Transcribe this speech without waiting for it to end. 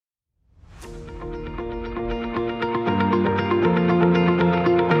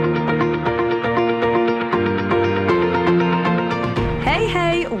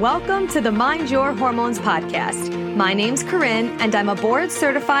to the Mind Your Hormones podcast. My name's Corinne, and I'm a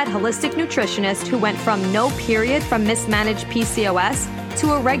board-certified holistic nutritionist who went from no period from mismanaged PCOS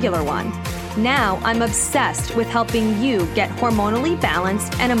to a regular one. Now I'm obsessed with helping you get hormonally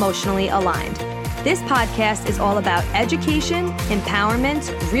balanced and emotionally aligned. This podcast is all about education,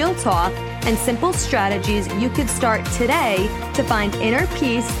 empowerment, real talk, and simple strategies you could start today to find inner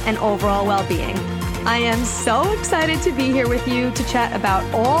peace and overall well-being. I am so excited to be here with you to chat about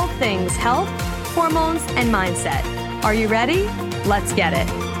all things health, hormones, and mindset. Are you ready? Let's get it.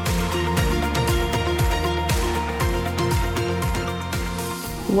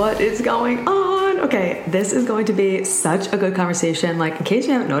 What is going on? Okay, this is going to be such a good conversation. Like, in case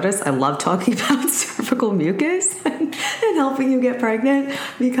you haven't noticed, I love talking about cervical mucus and helping you get pregnant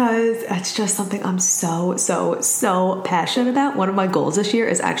because it's just something I'm so passionate about. One of my goals this year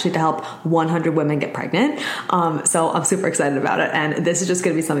is actually to help 100 women get pregnant. So I'm super excited about it. And this is just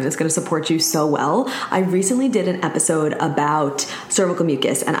going to be something that's going to support you so well. I recently did an episode about cervical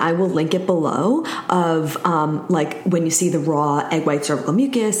mucus, and I will link it below of like when you see the raw egg white cervical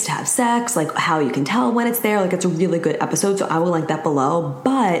mucus to have sex, like how you can tell when it's there. Like, it's a really good episode, so I will link that below.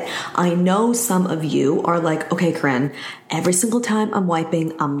 But I know some of you are like, okay, Corinne, every single time I'm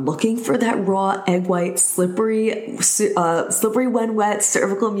wiping, I'm looking for that raw egg white, slippery when wet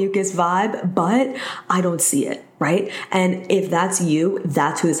cervical mucus vibe, but I don't see it. Right? And if that's you,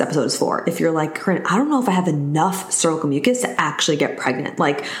 that's who this episode is for. If you're like, Corinne, I don't know if I have enough cervical mucus to actually get pregnant.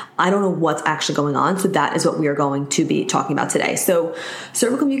 Like, I don't know what's actually going on. So that is what we are going to be talking about today. So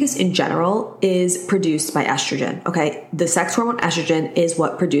cervical mucus in general is produced by estrogen. Okay. The sex hormone estrogen is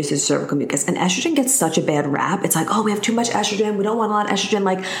what produces cervical mucus. And estrogen gets such a bad rap. It's like, oh, we have too much estrogen. We don't want a lot of estrogen.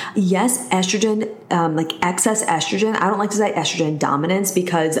 Like, yes, estrogen, like excess estrogen. I don't like to say estrogen dominance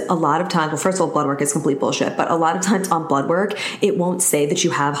because a lot of times, well, first of all, blood work is complete bullshit, but a lot of times on blood work, it won't say that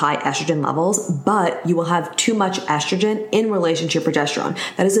you have high estrogen levels, but you will have too much estrogen in relation to progesterone.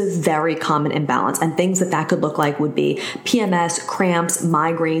 That is a very common imbalance. And things that could look like would be PMS, cramps,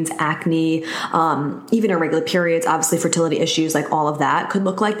 migraines, acne, even irregular periods, obviously fertility issues, like all of that could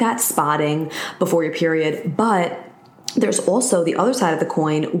look like that, spotting before your period. But there's also the other side of the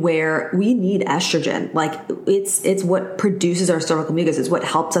coin where we need estrogen. Like, it's what produces our cervical mucus. It's what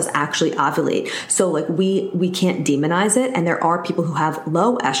helps us actually ovulate. So like we can't demonize it. And there are people who have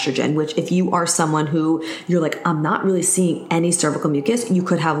low estrogen, which if you are someone who you're like, I'm not really seeing any cervical mucus, you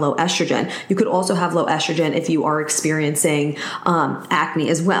could have low estrogen. You could also have low estrogen if you are experiencing acne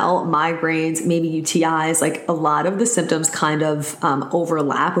as well, migraines, maybe UTIs. Like, a lot of the symptoms kind of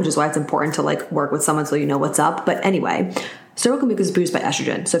overlap, which is why it's important to like work with someone so you know what's up. But anyway, cervical mucus is produced by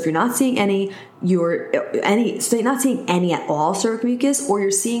estrogen. So if you're not seeing you're not seeing any at all cervical mucus, or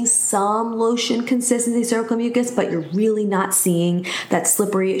you're seeing some lotion consistency cervical mucus, but you're really not seeing that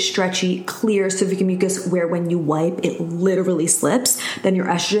slippery, stretchy, clear cervical mucus where when you wipe, it literally slips, then your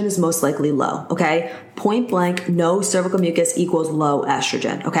estrogen is most likely low. Okay. Point blank, no cervical mucus equals low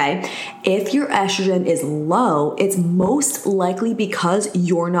estrogen. Okay. If your estrogen is low, it's most likely because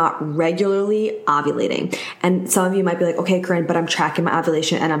you're not regularly ovulating. And some of you might be like, okay, Corinne, but I'm tracking my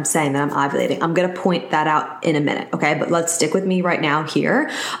ovulation and I'm saying that I'm ovulating. I'm going to point that out in a minute. Okay. But let's stick with me right now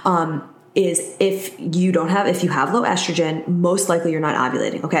here. Is if you have low estrogen, most likely you're not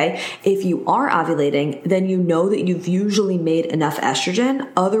ovulating. Okay. If you are ovulating, then you know that you've usually made enough estrogen.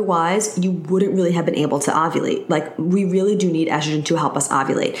 Otherwise, you wouldn't really have been able to ovulate. Like, we really do need estrogen to help us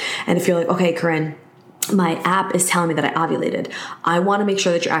ovulate. And if you're like, okay, Corinne, my app is telling me that I ovulated, I want to make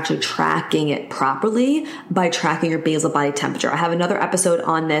sure that you're actually tracking it properly by tracking your basal body temperature. I have another episode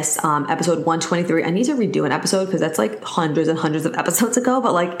on this, episode 123. I need to redo an episode because that's like hundreds and hundreds of episodes ago,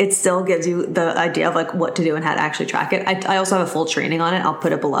 but like it still gives you the idea of like what to do and how to actually track it. I also have a full training on it. I'll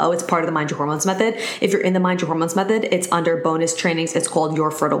put it below. It's part of the Mind Your Hormones method. If you're in the Mind Your Hormones method, it's under bonus trainings. It's called Your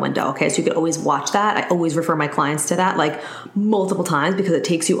Fertile Window. Okay. So you can always watch that. I always refer my clients to that like multiple times because it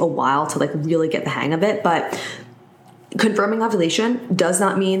takes you a while to like really get the hang of it. But confirming ovulation does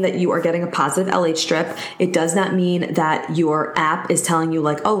not mean that you are getting a positive LH strip. It does not mean that your app is telling you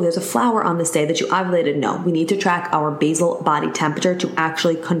like, oh, there's a flower on this day that you ovulated. No, we need to track our basal body temperature to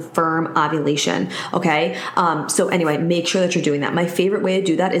actually confirm ovulation. Okay. So anyway, make sure that you're doing that. My favorite way to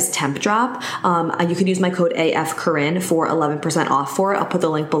do that is Temp Drop. You can use my code AFCorinne for 11% off for it. I'll put the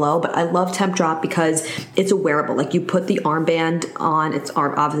link below, but I love Temp Drop because it's a wearable. Like, you put the armband on,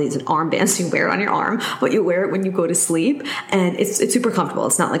 obviously it's an armband, so you wear it on your arm, but you wear it when you go to sleep. sleep, and it's super comfortable.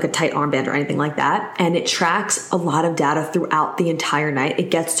 It's not like a tight armband or anything like that. And it tracks a lot of data throughout the entire night.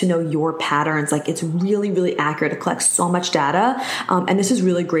 It gets to know your patterns. Like, it's really, really accurate. It collects so much data. And this is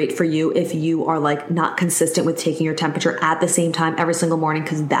really great for you if you are like not consistent with taking your temperature at the same time every single morning,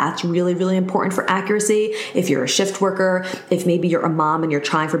 because that's really, really important for accuracy. If you're a shift worker, if maybe you're a mom and you're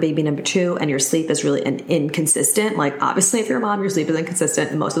trying for baby number 2 and your sleep is really inconsistent, like obviously if you're a mom, your sleep is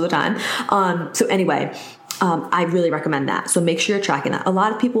inconsistent most of the time. So anyway, I really recommend that. So make sure you're tracking that. A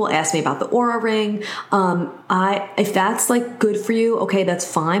lot of people will ask me about the Oura Ring. If that's like good for you, okay, that's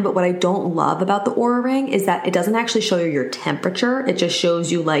fine. But what I don't love about the Oura Ring is that it doesn't actually show you your temperature. It just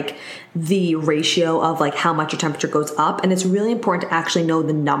shows you like the ratio of like how much your temperature goes up. And it's really important to actually know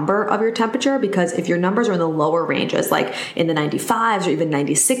the number of your temperature, because if your numbers are in the lower ranges, like in the 95s or even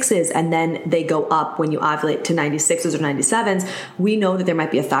 96s, and then they go up when you ovulate to 96s or 97s, we know that there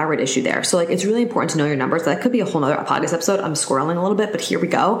might be a thyroid issue there. So like, it's really important to know your numbers. That could be a whole nother podcast episode. I'm squirreling a little bit, but here we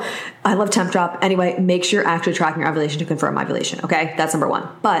go. I love temp drop. Anyway, make sure you're actually tracking your ovulation to confirm ovulation. Okay. That's number 1.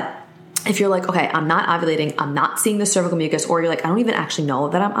 But if you're like, okay, I'm not ovulating, I'm not seeing the cervical mucus, or you're like, I don't even actually know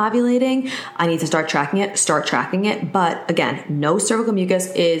that I'm ovulating, I need to start tracking it. But again, no cervical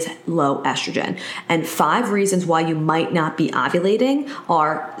mucus is low estrogen. And 5 reasons why you might not be ovulating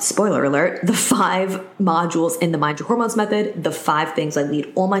are, spoiler alert, the 5 modules in the Mind Your Hormones method, the 5 things I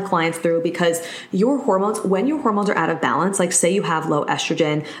lead all my clients through, because your hormones, when your hormones are out of balance, like say you have low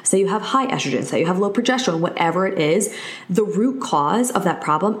estrogen, say you have high estrogen, say you have low progesterone, whatever it is, the root cause of that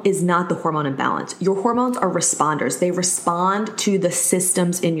problem is not the hormone imbalance. Your hormones are responders. They respond to the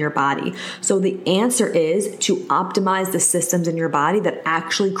systems in your body. So the answer is to optimize the systems in your body that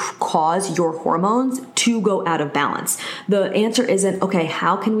actually cause your hormones to go out of balance. The answer isn't, okay,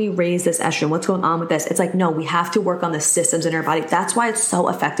 how can we raise this estrogen? What's going on with this? It's like, no, we have to work on the systems in our body. That's why it's so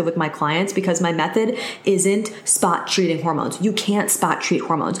effective with my clients, because my method isn't spot treating hormones. You can't spot treat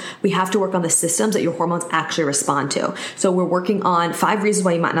hormones. We have to work on the systems that your hormones actually respond to. So we're working on 5 reasons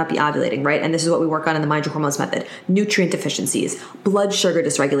why you might not be ovulating, right? And this is what we work on in the Mind Your Hormones method: nutrient deficiencies, blood sugar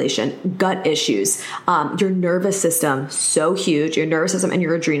dysregulation, gut issues, your nervous system, so huge. Your nervous system and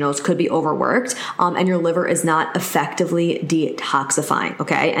your adrenals could be overworked, and your liver is not effectively detoxifying,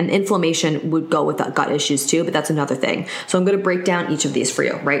 okay? And inflammation would go with the gut issues too, but that's another thing. So I'm going to break down each of these for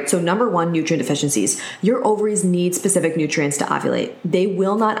you, right? So number 1, nutrient deficiencies. Your ovaries need specific nutrients to ovulate. They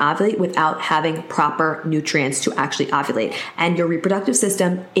will not ovulate without having proper nutrients to actually ovulate. And your reproductive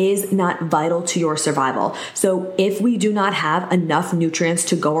system is not vital to your survival. So if we do not have enough nutrients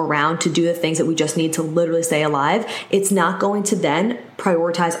to go around to do the things that we just need to literally stay alive, it's not going to then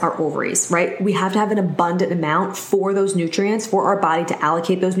prioritize our ovaries, right? We have to have an abundant amount for those nutrients, for our body to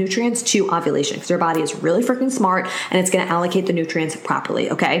allocate those nutrients to ovulation, because our body is really freaking smart and it's going to allocate the nutrients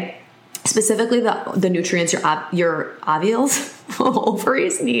properly, okay? Specifically, the nutrients your ovules,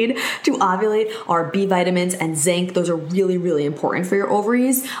 ovaries need to ovulate are B vitamins and zinc. Those are really, really important for your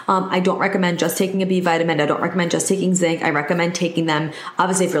ovaries. I don't recommend just taking a B vitamin. I don't recommend just taking zinc. I recommend taking them.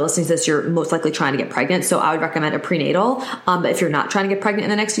 Obviously, if you're listening to this, you're most likely trying to get pregnant. So I would recommend a prenatal. But if you're not trying to get pregnant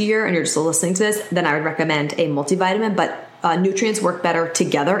in the next year and you're just listening to this, then I would recommend a multivitamin. But nutrients work better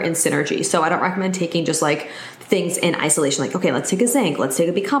together in synergy. So I don't recommend taking just like things in isolation, like, okay, let's take a zinc, let's take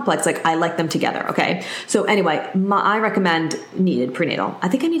a B complex. Like, I like them together. Okay. So anyway, I recommend needed prenatal. I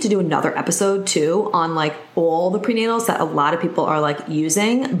think I need to do another episode too on like all the prenatals that a lot of people are like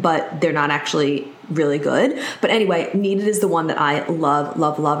using, but they're not actually really good. But anyway, needed is the one that I love,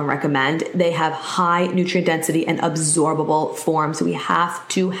 love, love and recommend. They have high nutrient density and absorbable forms. We have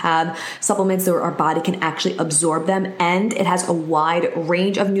to have supplements that our body can actually absorb them. And it has a wide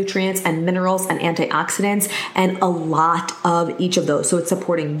range of nutrients and minerals and antioxidants and a lot of each of those. So it's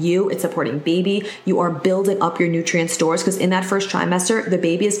supporting you, it's supporting baby. You are building up your nutrient stores, because in that first trimester, the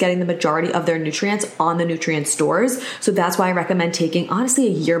baby is getting the majority of their nutrients on the nutrient stores. So that's why I recommend taking, honestly,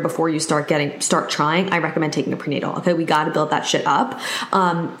 a year before you start trying, I recommend taking a prenatal. Okay. We got to build that shit up.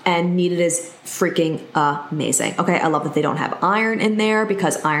 And needed is freaking amazing. Okay. I love that they don't have iron in there,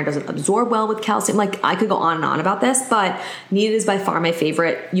 because iron doesn't absorb well with calcium. Like, I could go on and on about this, but needed is by far my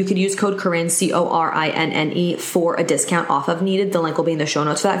favorite. You could use code Corinne, CORINNE, for a discount off of needed. The link will be in the show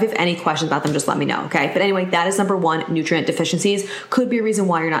notes for that. If you have any questions about them, just let me know. Okay. But anyway, that is number 1. Nutrient deficiencies could be a reason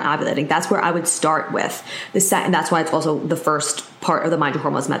why you're not ovulating. That's where I would start with the second. That's why it's also the first part of the Mind Your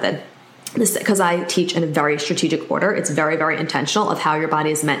Hormones method. this, because I teach in a very strategic order. It's very, very intentional of how your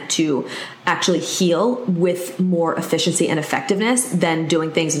body is meant to actually heal with more efficiency and effectiveness than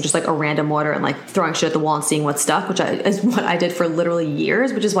doing things in just like a random order and like throwing shit at the wall and seeing what's stuck, which is what I did for literally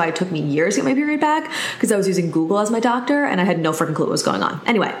years, which is why it took me years to get my period back, because I was using Google as my doctor and I had no freaking clue what was going on.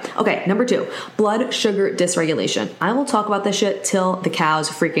 Anyway, okay, number 2, blood sugar dysregulation. I will talk about this shit till the cows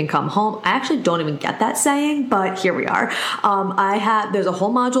freaking come home. I actually don't even get that saying, but here we are. There's a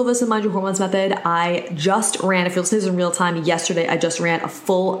whole module of this in Mind Your Hormones Method. I just ran, if you're listening to this in real time, yesterday I just ran a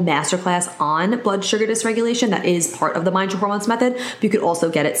full masterclass on blood sugar dysregulation that is part of the Mind Your Hormones Method. But you could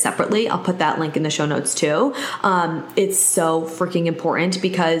also get it separately. I'll put that link in the show notes too. It's so freaking important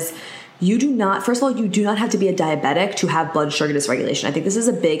because you do not have to be a diabetic to have blood sugar dysregulation. I think this is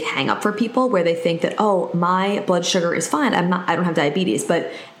a big hang up for people where they think that, oh, my blood sugar is fine. I don't have diabetes.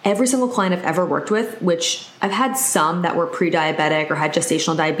 But every single client I've ever worked with, which I've had some that were pre-diabetic or had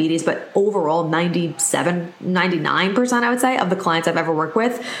gestational diabetes, but overall 99% I would say of the clients I've ever worked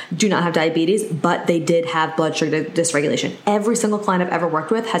with do not have diabetes, but they did have blood sugar dysregulation. Every single client I've ever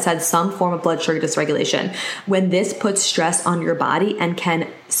worked with has had some form of blood sugar dysregulation. When this puts stress on your body and can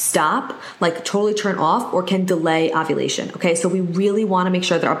stop, like totally turn off, or can delay ovulation. Okay, so we really want to make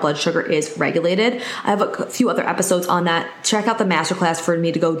sure that our blood sugar is regulated. I have a few other episodes on that. Check out the masterclass for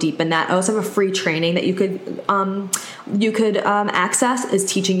me to go deep in that. I also have a free training that you could access,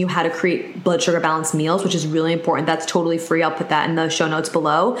 is teaching you how to create blood sugar balanced meals, which is really important. That's totally free. I'll put that in the show notes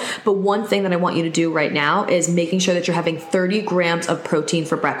below. But one thing that I want you to do right now is making sure that you're having 30 grams of protein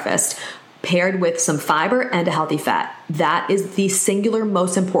for breakfast, paired with some fiber and a healthy fat. That is the singular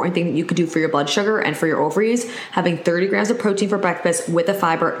most important thing that you could do for your blood sugar and for your ovaries, having 30 grams of protein for breakfast with the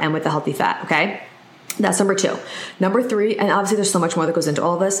fiber and with the healthy fat, okay? That's number 2. Number 3, and obviously there's so much more that goes into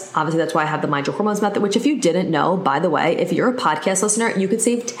all of this. Obviously that's why I have the Mind Your Hormones Method, which if you didn't know, by the way, if you're a podcast listener, you could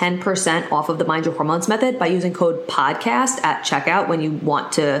save 10% off of the Mind Your Hormones Method by using code podcast at checkout when you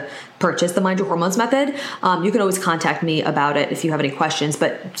want to purchase the Mind Your Hormones Method. You can always contact me about it if you have any questions,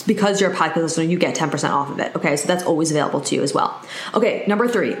 but because you're a podcast listener, you get 10% off of it. Okay, so that's always available to you as well. Okay, number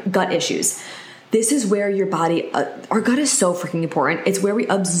 3, gut issues. This is where your body, our gut is so freaking important. It's where we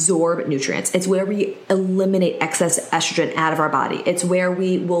absorb nutrients. It's where we eliminate excess estrogen out of our body. It's where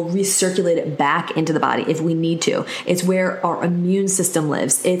we will recirculate it back into the body if we need to. It's where our immune system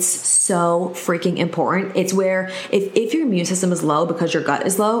lives. It's so freaking important. It's where if your immune system is low because your gut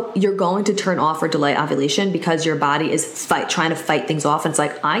is low, you're going to turn off or delay ovulation because your body is trying to fight things off. And it's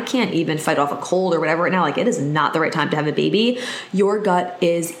like, I can't even fight off a cold or whatever right now. Like, it is not the right time to have a baby. Your gut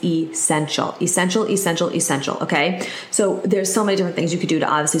is essential. Essential. Okay. So there's so many different things you could do to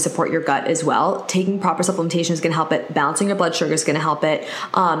obviously support your gut as well. Taking proper supplementation is going to help it. Balancing your blood sugar is going to help it.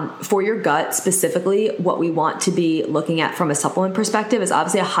 For your gut specifically, what we want to be looking at from a supplement perspective is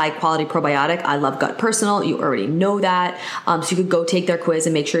obviously a high quality probiotic. I love Gut Personal. You already know that. So you could go take their quiz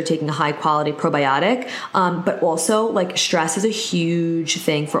and make sure you're taking a high quality probiotic. But also, like, stress is a huge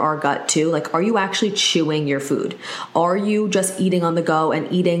thing for our gut too. Like, are you actually chewing your food? Are you just eating on the go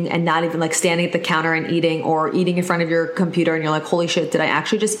and eating and not even like standing at the counter and eating, or eating in front of your computer and you're like, holy shit, did I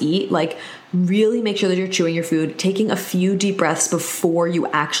actually just eat? Like, really make sure that you're chewing your food, taking a few deep breaths before you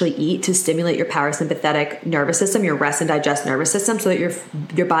actually eat to stimulate your parasympathetic nervous system, your rest and digest nervous system, so that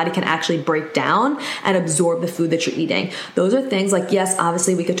your body can actually break down and absorb the food that you're eating. Those are things like, yes,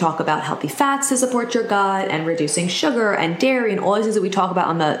 obviously we could talk about healthy fats to support your gut and reducing sugar and dairy and all these things that we talk about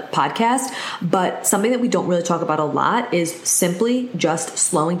on the podcast. But something that we don't really talk about a lot is simply just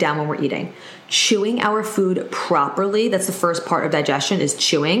slowing down when we're eating. Chewing our food properly. That's the first part of digestion, is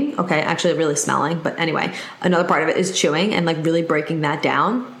chewing. Okay, actually really smelling, but anyway, another part of it is chewing and like really breaking that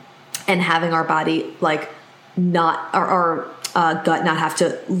down and having our body like not our gut not have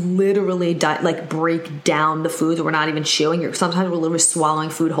to literally break down the foods. We're not even chewing. Sometimes we're literally swallowing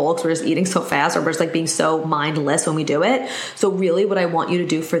food whole because we're just eating so fast, or we're just like being so mindless when we do it. So really what I want you to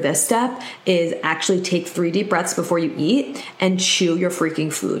do for this step is actually take 3 deep breaths before you eat and chew your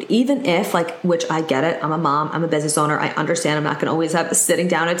freaking food. Even if, like, which I get it, I'm a mom, I'm a business owner, I understand I'm not going to always have sitting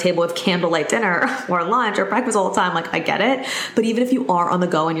down at a table with candlelight dinner or lunch or breakfast all the time. Like, I get it. But even if you are on the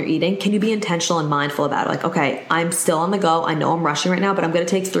go and you're eating, can you be intentional and mindful about it? Like, okay, I'm still on the go. I know I'm rushing right now, but I'm going to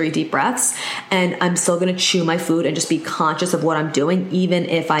take 3 deep breaths and I'm still going to chew my food and just be conscious of what I'm doing, even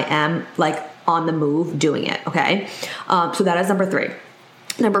if I am like on the move doing it. Okay. So that is number 3.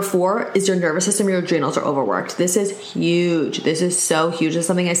 Number 4 is your nervous system, your adrenals are overworked. This is huge. This is so huge. This is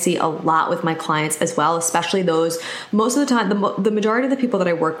something I see a lot with my clients as well, especially those, most of the time, the majority of the people that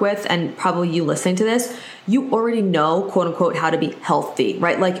I work with, and probably you listening to this, you already know, quote unquote, how to be healthy,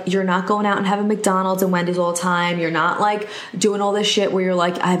 right? Like you're not going out and having McDonald's and Wendy's all the time. You're not like doing all this shit where you're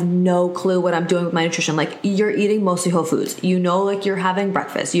like, I have no clue what I'm doing with my nutrition. Like you're eating mostly whole foods. You know, like you're having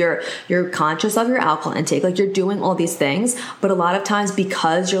breakfast. You're conscious of your alcohol intake. Like you're doing all these things. But a lot of times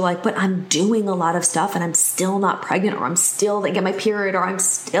because you're like, but I'm doing a lot of stuff and I'm still not pregnant, or I'm still like get my period, or I'm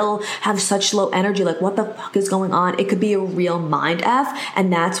still have such low energy. Like what the fuck is going on? It could be a real mind F.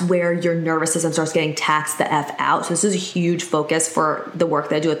 And that's where your nervous system starts getting taxed the F out. So this is a huge focus for the work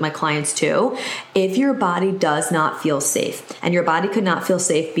that I do with my clients too. If your body does not feel safe, and your body could not feel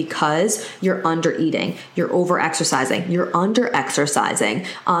safe because you're under eating, you're over exercising, you're under exercising,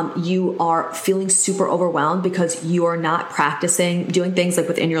 you are feeling super overwhelmed because you are not practicing doing things like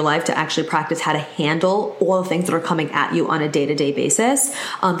within your life to actually practice how to handle all the things that are coming at you on a day-to-day basis.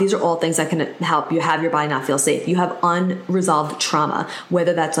 These are all things that can help you have your body not feel safe. You have unresolved trauma,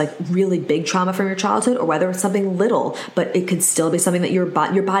 whether that's like really big trauma from your childhood or whether it's something little, but it could still be something that your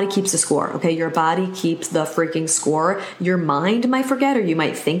body keeps the score. Okay. Your body keeps the freaking score. Your mind might forget, or you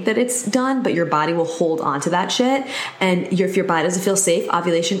might think that it's done, but your body will hold on to that shit. And if your body doesn't feel safe,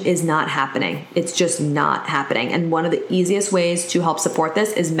 ovulation is not happening. It's just not happening. And one of the easiest ways to help support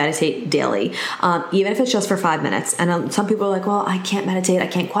this is meditate daily. Even if it's just for 5 minutes. And some people are like, well, I can't meditate. I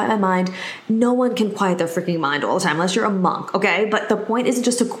can't quiet my mind. No one can quiet their freaking mind all the time unless you're a monk. Okay. But the point isn't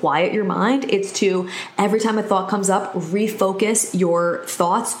just to quiet your mind. It's to, every time a thought comes up, refocus your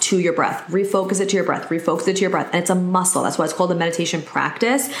thoughts to your breath. Refocus it to your breath. Refocus it to your breath. And it's a muscle. That's why it's called a meditation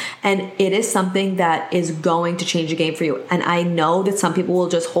practice. And it is something that is going to change the game for you. And I know that some people will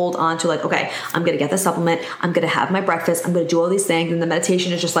just hold on to like, okay, I'm going to get the supplement. I'm going to have my breakfast. I'm going to do all these things. And the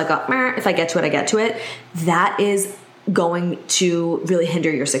meditation is just like, if I get to it, I get to it. That is going to really hinder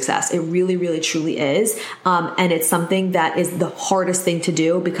your success. It really, really, truly is. And it's something that is the hardest thing to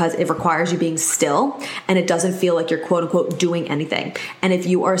do because it requires you being still and it doesn't feel like you're quote unquote doing anything. And if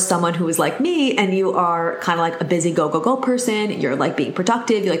you are someone who is like me and you are kind of like a busy go person, you're like being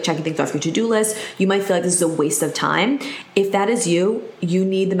productive, you're like checking things off your to-do list, you might feel like this is a waste of time. If that is you, you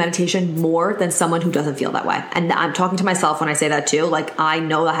need the meditation more than someone who doesn't feel that way. And I'm talking to myself when I say that too. Like I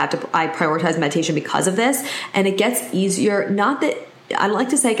know I prioritize meditation because of this, and it gets easier. Not that I like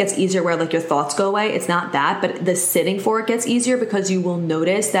to say it gets easier where like your thoughts go away. It's not that, but the sitting for it gets easier because you will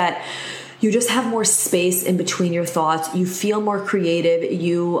notice that you just have more space in between your thoughts. You feel more creative.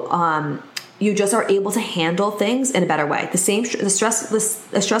 You just are able to handle things in a better way. A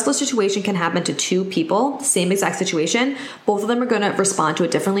stressless situation can happen to two people, same exact situation. Both of them are going to respond to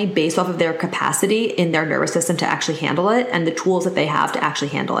it differently based off of their capacity in their nervous system to actually handle it and the tools that they have to actually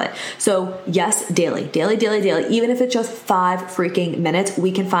handle it. So yes, daily. Even if it's just 5 freaking minutes,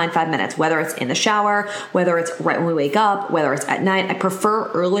 we can find 5 minutes, whether it's in the shower, whether it's right when we wake up, whether it's at night. I prefer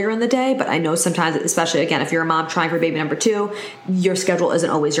earlier in the day, but I know sometimes, especially again, if you're a mom trying for baby number 2, your schedule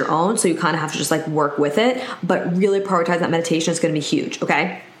isn't always your own. So you kind of have to just like work with it, but really prioritize that meditation is going to be huge.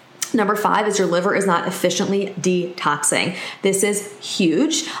 Okay. Number 5 is your liver is not efficiently detoxing. This is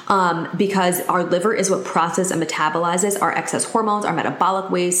huge because our liver is what processes and metabolizes our excess hormones, our metabolic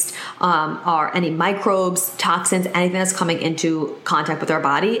waste, any microbes, toxins, anything that's coming into contact with our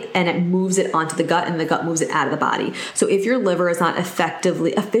body, and it moves it onto the gut, and the gut moves it out of the body. So if your liver is not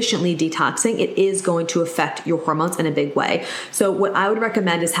efficiently detoxing, it is going to affect your hormones in a big way. So what I would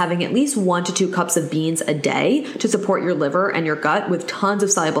recommend is having at least 1 to 2 cups of beans a day to support your liver and your gut with tons of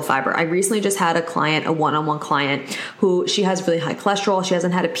soluble fiber. I recently just had a one-on-one client who she has really high cholesterol. She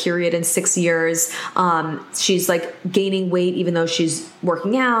hasn't had a period in 6 years. She's like gaining weight, even though she's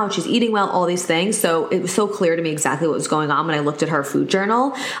working out, she's eating well, all these things. So it was so clear to me exactly what was going on when I looked at her food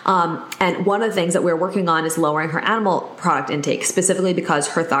journal. And one of the things that we're working on is lowering her animal product intake, specifically because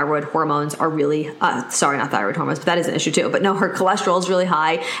her thyroid hormones are really, not thyroid hormones, but that is an issue too. But no, her cholesterol is really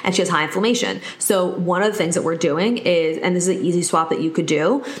high and she has high inflammation. So one of the things that we're doing is, and this is an easy swap that you could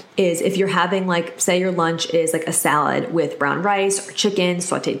do, is if you're having like, say your lunch is like a salad with brown rice or chicken,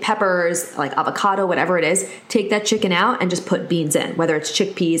 sauteed peppers, like avocado, whatever it is, take that chicken out and just put beans in, whether it's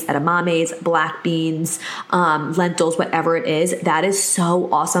chickpeas, edamames, black beans, lentils, whatever it is. That is so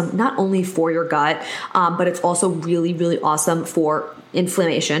awesome, not only for your gut, but it's also really, really awesome for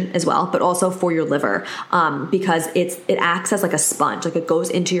inflammation as well, but also for your liver, because it acts as like a sponge. Like it goes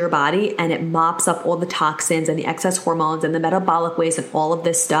into your body and it mops up all the toxins and the excess hormones and the metabolic waste and all of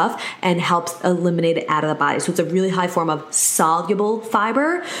this stuff and helps eliminate it out of the body. So it's a really high form of soluble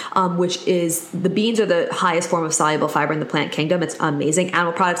fiber, which is, the beans are the highest form of soluble fiber in the plant kingdom. It's amazing.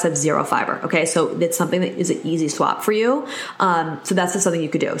 Animal products have 0 fiber. Okay. So it's something that is an easy swap for you. So that's just something you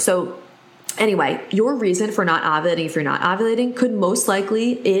could do. So Anyway, your reason for not ovulating, if you're not ovulating,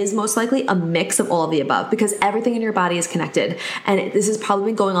 is most likely a mix of all of the above, because everything in your body is connected. And this has probably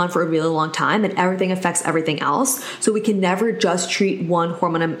been going on for a really long time, and everything affects everything else. So we can never just treat one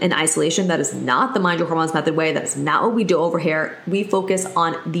hormone in isolation. That is not the Mind Your Hormones method way. That's not what we do over here. We focus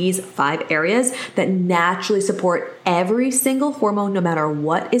on these 5 areas that naturally support every single hormone, no matter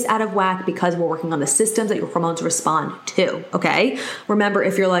what is out of whack, because we're working on the systems that your hormones respond to. Okay. Remember,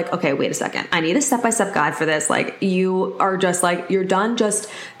 if you're like, okay, wait a second, I need a step-by-step guide for this. Like, you are just like, you're done just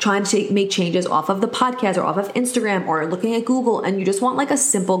trying to make changes off of the podcast or off of Instagram or looking at Google, and you just want like a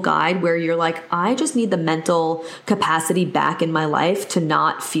simple guide where you're like, I just need the mental capacity back in my life to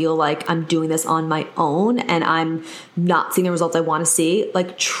not feel like I'm doing this on my own and I'm not seeing the results I want to see.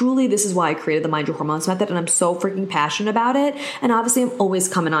 Like, truly, this is why I created the Mind Your Hormones method, and I'm so freaking passionate about it. And obviously, I'm always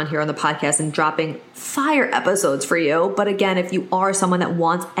coming on here on the podcast and dropping fire episodes for you. But again, if you are someone that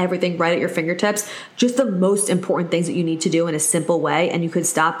wants everything right at your fingertips, just the most important things that you need to do in a simple way, and you could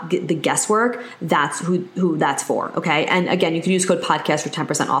stop the guesswork, that's who that's for. Okay. And again, you can use code podcast for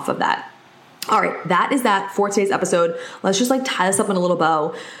 10% off of that. All right. That is that for today's episode. Let's just like tie this up in a little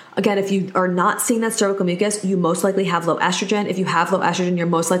bow. Again, if you are not seeing that cervical mucus, you most likely have low estrogen. If you have low estrogen, you're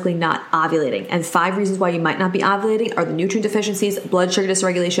most likely not ovulating. And 5 reasons why you might not be ovulating are the nutrient deficiencies, blood sugar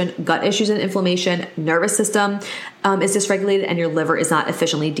dysregulation, gut issues and inflammation, nervous system is dysregulated, and your liver is not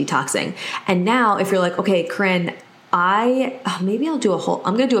efficiently detoxing. And now if you're like, okay, Corinne, I'm going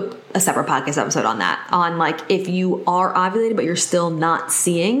to do a separate podcast episode on that, on like, if you are ovulated, but you're still not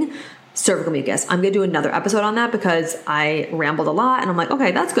seeing cervical mucus. I'm going to do another episode on that because I rambled a lot and I'm like,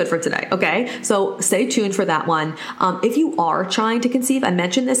 okay, that's good for today. Okay. So stay tuned for that one. If you are trying to conceive, I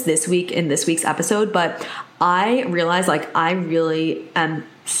mentioned this week in this week's episode, but I realized like I really am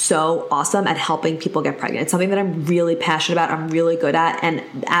so awesome at helping people get pregnant. It's something that I'm really passionate about. I'm really good at. And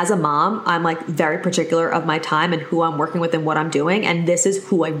as a mom, I'm like very particular of my time and who I'm working with and what I'm doing. And this is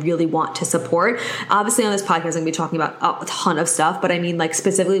who I really want to support. Obviously on this podcast, I'm going to be talking about a ton of stuff, but I mean like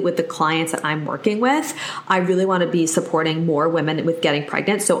specifically with the clients that I'm working with, I really want to be supporting more women with getting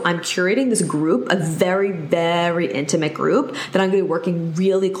pregnant. So I'm curating this group, a very, very intimate group that I'm going to be working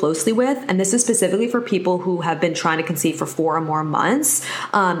really closely with. And this is specifically for people who have been trying to conceive for 4 or more months.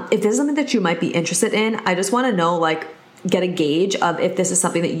 If this is something that you might be interested in, I just want to know, like, get a gauge of if this is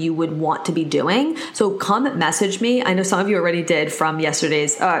something that you would want to be doing. So come message me. I know some of you already did from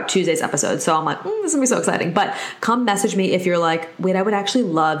Tuesday's episode. So I'm like, this is gonna be so exciting, but come message me if you're like, wait, I would actually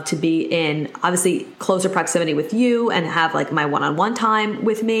love to be in obviously closer proximity with you and have like my one-on-one time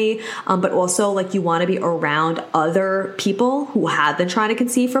with me. But also like you want to be around other people who have been trying to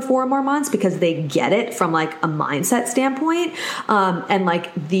conceive for 4 or more months because they get it from like a mindset standpoint. And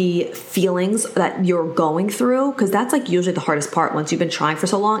like the feelings that you're going through, because that's like usually the hardest part. Once you've been trying for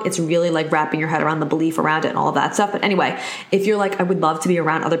so long, it's really like wrapping your head around the belief around it and all of that stuff. But anyway, if you're like, I would love to be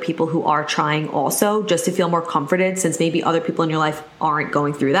around other people who are trying also, just to feel more comforted, since maybe other people in your life aren't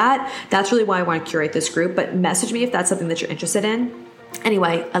going through that. That's really why I want to curate this group. But message me if that's something that you're interested in.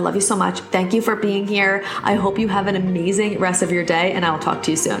 Anyway, I love you so much. Thank you for being here. I hope you have an amazing rest of your day, and I will talk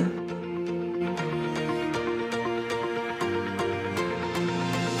to you soon.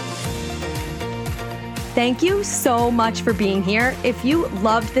 Thank you so much for being here. If you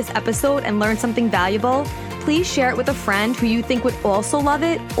loved this episode and learned something valuable, please share it with a friend who you think would also love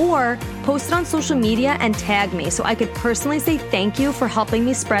it, or post it on social media and tag me so I could personally say thank you for helping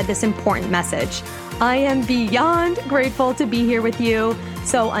me spread this important message. I am beyond grateful to be here with you.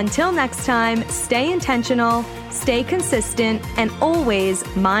 So until next time, stay intentional, stay consistent, and always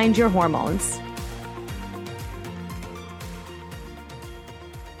mind your hormones.